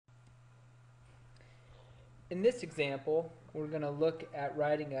In this example, we're going to look at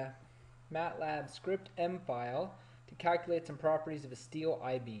writing a MATLAB script M file to calculate some properties of a steel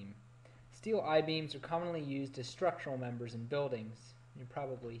I-beam. Steel I-beams are commonly used as structural members in buildings. You've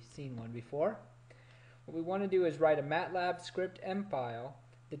probably seen one before. What we want to do is write a MATLAB script M file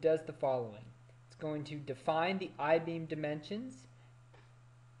that does the following. It's going to define the I-beam dimensions,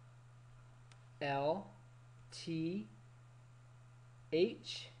 L, T,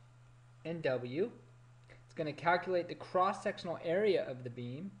 H, and W. It's going to calculate the cross-sectional area of the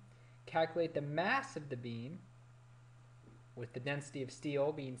beam, calculate the mass of the beam, with the density of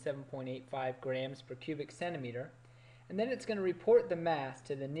steel being 7.85 grams per cubic centimeter, and then it's going to report the mass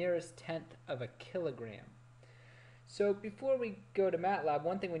to the nearest tenth of a kilogram. So before we go to MATLAB,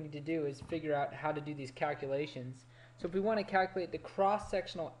 one thing we need to do is figure out how to do these calculations. So if we want to calculate the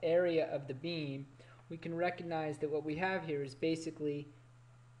cross-sectional area of the beam, we can recognize that what we have here is basically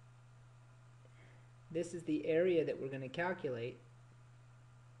this is the area that we're going to calculate,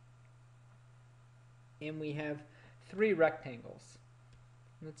 and we have three rectangles.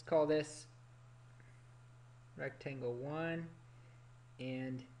 Let's call this rectangle 1,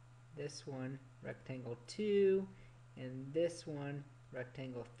 and this one rectangle 2, and this one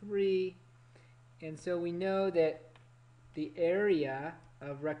rectangle 3. And so we know that the area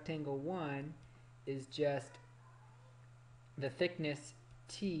of rectangle 1 is just the thickness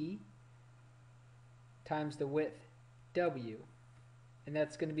T times the width W, and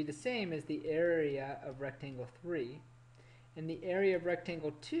that's going to be the same as the area of rectangle 3. And the area of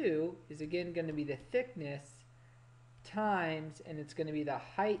rectangle 2 is again going to be the thickness times, and it's going to be the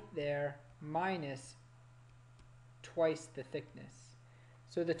height there minus twice the thickness.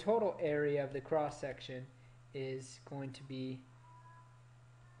 So the total area of the cross section is going to be,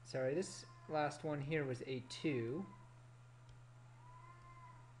 sorry, this last one here was A2.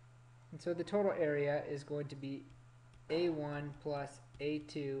 And so the total area is going to be A1 plus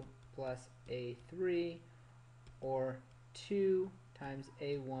A2 plus A3, or 2 times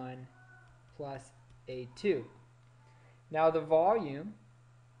A1 plus A2. Now the volume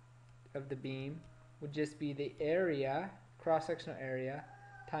of the beam would just be the area, cross-sectional area,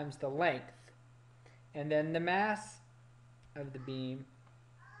 times the length. And then the mass of the beam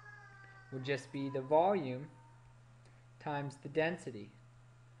would just be the volume times the density.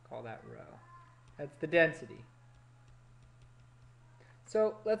 Call that rho. That's the density.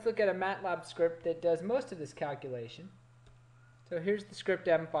 So let's look at a MATLAB script that does most of this calculation. So here's the script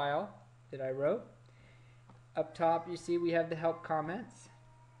M file that I wrote. Up top you see we have the help comments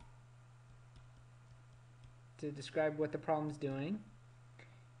to describe what the problem is doing.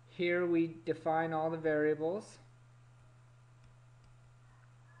 Here we define all the variables,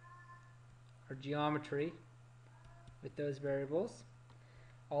 or geometry with those variables,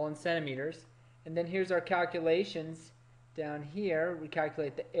 all in centimeters. And then here's our calculations down here. We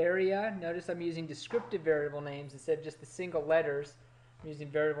calculate the area. Notice I'm using descriptive variable names instead of just the single letters. I'm using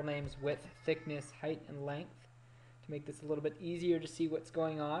variable names width, thickness, height, and length to make this a little bit easier to see what's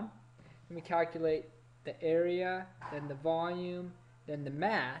going on. And we calculate the area, then the volume, then the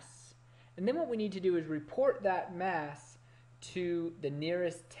mass. And then what we need to do is report that mass to the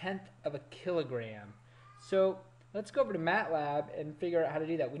nearest tenth of a kilogram. So let's go over to MATLAB and figure out how to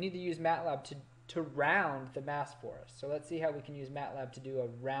do that. We need to use MATLAB to round the mass for us. So let's see how we can use MATLAB to do a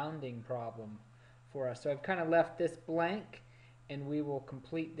rounding problem for us. So I've kind of left this blank, and we will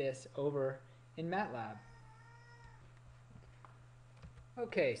complete this over in MATLAB.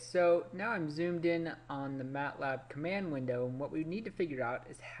 Okay, so now I'm zoomed in on the MATLAB command window, and what we need to figure out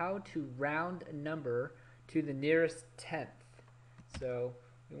is how to round a number to the nearest tenth. So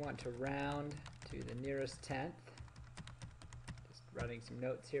we want to round to the nearest tenth. Just writing some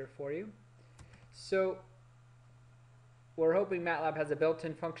notes here for you. So we're hoping MATLAB has a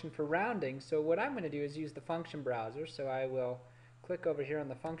built-in function for rounding, so what I'm going to do is use the function browser. So I will click over here on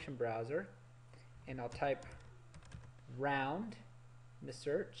the function browser, and I'll type round in the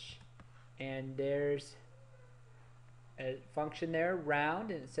search, and there's a function there,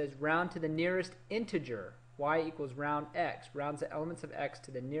 round, and it says round to the nearest integer. Y equals round x, rounds the elements of x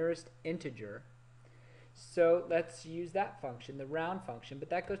to the nearest integer. So let's use that function, the round function, but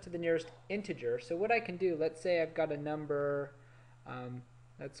that goes to the nearest integer. So what I can do, let's say I've got a number,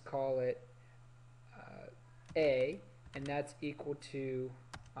 let's call it A, and that's equal to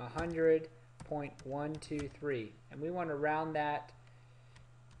 100.123, and we want to round that,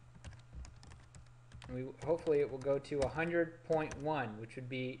 and hopefully it will go to 100.1, which would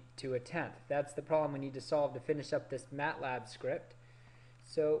be to a tenth. That's the problem we need to solve to finish up this MATLAB script.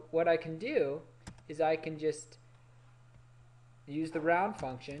 So what I can do is I can just use the round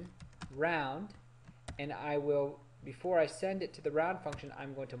function, round, and I will, before I send it to the round function,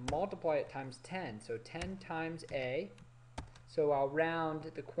 I'm going to multiply it times 10. So 10 times a. So I'll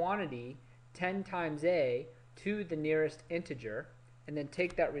round the quantity 10 times a to the nearest integer, and then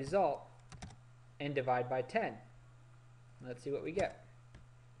take that result and divide by 10. Let's see what we get.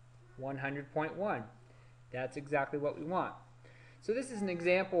 100.1. That's exactly what we want. So this is an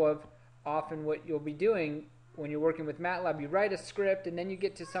example of often what you'll be doing when you're working with MATLAB. You write a script and then you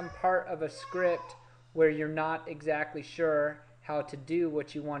get to some part of a script where you're not exactly sure how to do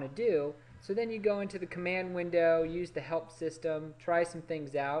what you want to do. So then you go into the command window, use the help system, try some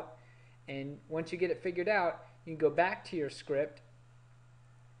things out, and once you get it figured out, you can go back to your script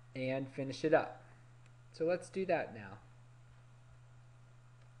and finish it up. So let's do that now.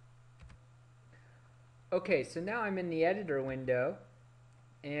 Okay, so now I'm in the editor window,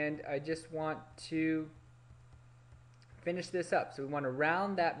 and I just want to finish this up. So we want to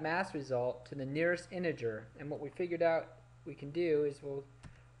round that mass result to the nearest integer, and what we figured out we can do is we'll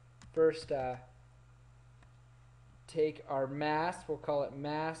first take our mass, we'll call it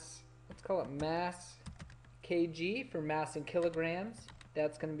mass, let's call it mass kg for mass in kilograms.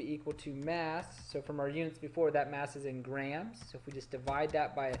 That's going to be equal to mass, so from our units before, that mass is in grams, so if we just divide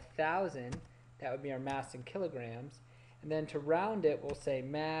that by 1,000, that would be our mass in kilograms. And then to round it, we'll say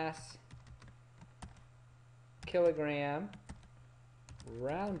mass kilogram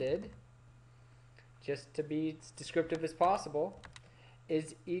rounded, just to be as descriptive as possible,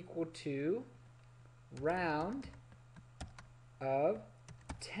 is equal to round of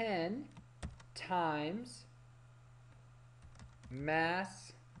 10 times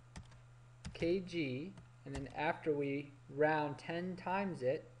mass kg, and then after we round 10 times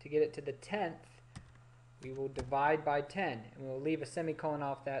it, to get it to the 10th, we will divide by 10, and we'll leave a semicolon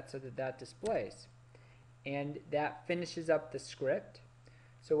off that so that that displays. And that finishes up the script.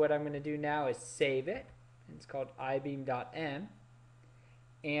 So what I'm going to do now is save it. It's called Ibeam.m.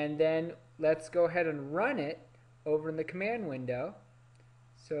 And then let's go ahead and run it over in the command window.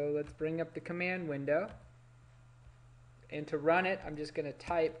 So let's bring up the command window. And to run it, I'm just going to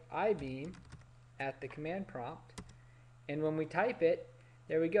type Ibeam at the command prompt. And when we type it,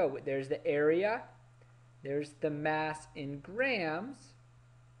 there we go. There's the area. There's the mass in grams.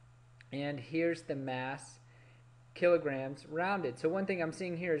 And here's the mass kilograms rounded. So one thing I'm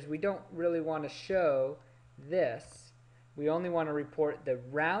seeing here is we don't really want to show this. We only want to report the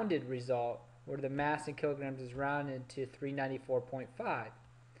rounded result where the mass in kilograms is rounded to 394.5.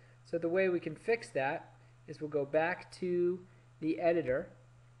 So the way we can fix that is we'll go back to the editor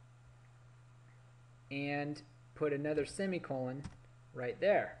and put another semicolon right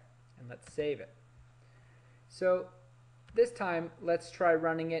there, and let's save it. So this time let's try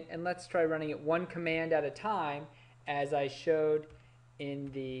running it, and let's try running it one command at a time as I showed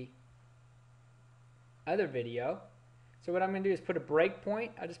in the other video. So what I'm going to do is put a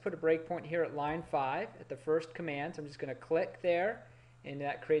breakpoint. I just put a breakpoint here at line 5 at the first command. So I'm just going to click there, and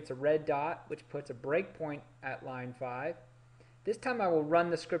that creates a red dot which puts a breakpoint at line 5. This time I will run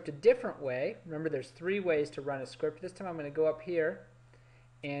the script a different way. Remember, there's 3 ways to run a script. This time I'm going to go up here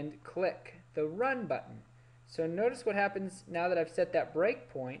and click the run button. So notice what happens now that I've set that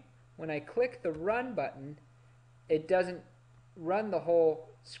breakpoint. When I click the run button, it doesn't run the whole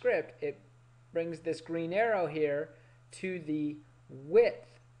script. It brings this green arrow here to the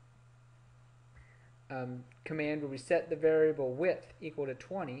width command where we set the variable width equal to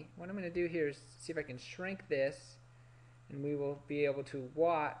 20. What I'm going to do here is see if I can shrink this, and we will be able to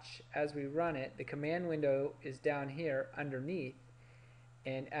watch as we run it. The command window is down here underneath,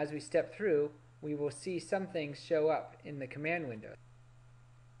 and as we step through, we will see some things show up in the command window.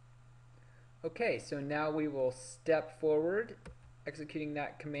 Okay, so now we will step forward, executing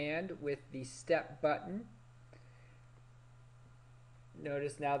that command with the step button.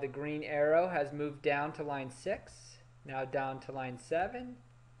 Notice now the green arrow has moved down to line 6, now down to line 7,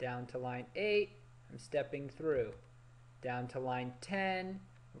 down to line 8, I'm stepping through, down to line 10,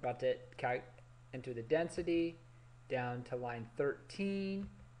 we're about to enter the density, down to line 13.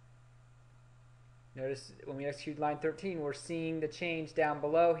 Notice when we execute line 13, we're seeing the change down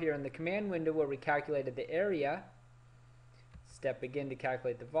below here in the command window where we calculated the area. Step again to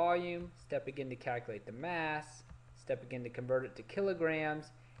calculate the volume, step again to calculate the mass, step again to convert it to kilograms,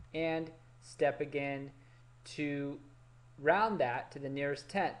 and step again to round that to the nearest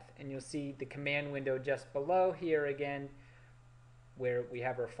tenth. And you'll see the command window just below here again where we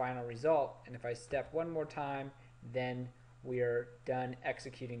have our final result. And if I step one more time, then we are done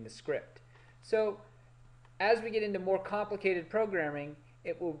executing the script. So as we get into more complicated programming,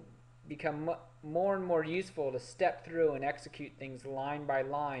 it will become more and more useful to step through and execute things line by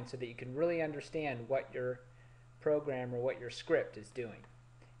line so that you can really understand what your program or what your script is doing.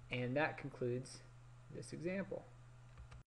 And that concludes this example.